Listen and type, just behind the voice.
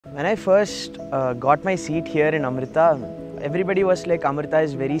When I first got my seat here in Amrita, everybody was like, Amrita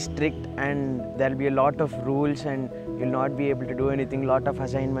is very strict and there'll be a lot of rules and you'll not be able to do anything, lot of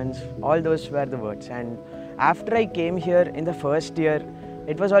assignments. All those were the words. And after I came here in the first year,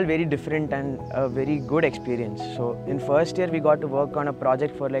 it was all very different and a very good experience. So in first year, we got to work on a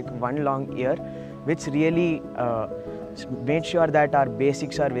project for like 1 long year, which really made sure that our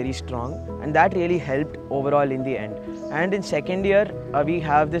basics are very strong, and that really helped overall in the end. And in second year, we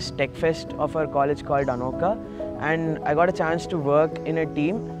have this tech fest of our college called Anoka, and I got a chance to work in a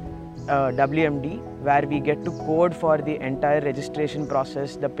team, WMD, where we get to code for the entire registration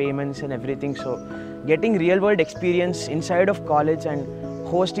process, the payments and everything. So getting real world experience inside of college and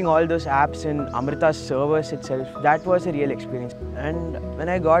hosting all those apps in Amrita's servers itself, that was a real experience. And when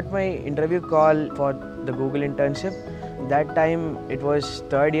I got my interview call for the Google internship, that time it was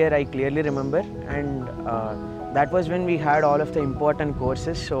third year, I clearly remember, and that was when we had all of the important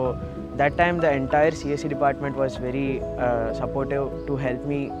courses. So that time the entire CSE department was very supportive to help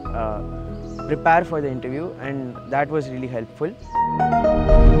me prepare for the interview, and that was really helpful.